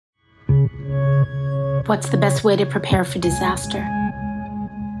What's the best way to prepare for disaster?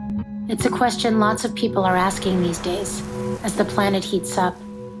 It's a question lots of people are asking these days as the planet heats up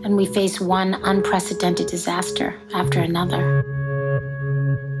and we face one unprecedented disaster after another.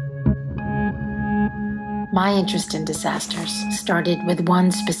 My interest in disasters started with one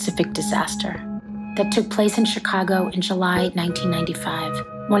specific disaster that took place in Chicago in July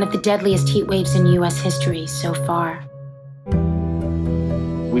 1995, one of the deadliest heat waves in U.S. history so far.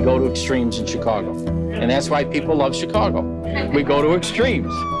 We go to extremes in Chicago, and that's why people love Chicago. We go to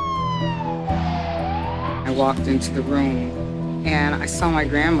extremes. I walked into the room, and I saw my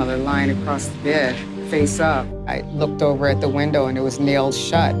grandmother lying across the bed, face up. I looked over at the window, and it was nailed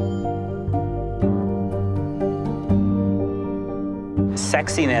shut.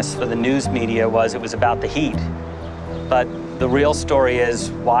 Sexiness for the news media was it was about the heat. But the real story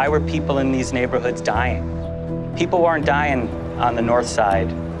is, why were people in these neighborhoods dying? People weren't dying on the north side.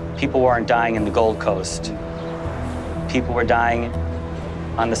 People weren't dying in the Gold Coast. People were dying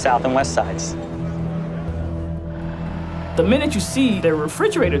on the south and west sides. The minute you see the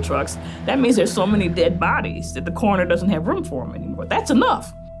refrigerator trucks, that means there's so many dead bodies that the coroner doesn't have room for them anymore. That's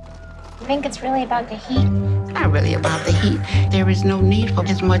enough. I think it's really about the heat. It's not really about the heat. There is no need for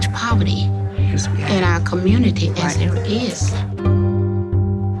as much poverty in our community as there is.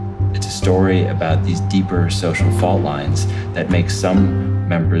 It's a story about these deeper social fault lines that make some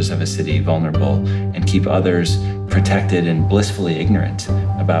members of a city vulnerable and keep others protected and blissfully ignorant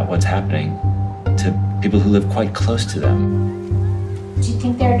about what's happening to people who live quite close to them. Do you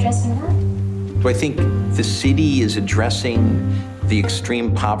think they're addressing that? Do I think the city is addressing the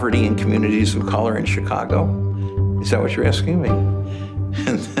extreme poverty in communities of color in Chicago? Is that what you're asking me?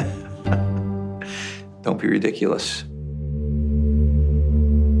 Don't be ridiculous.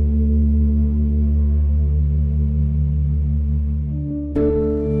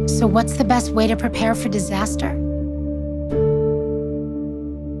 So what's the best way to prepare for disaster?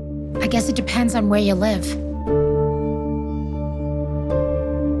 I guess it depends on where you live.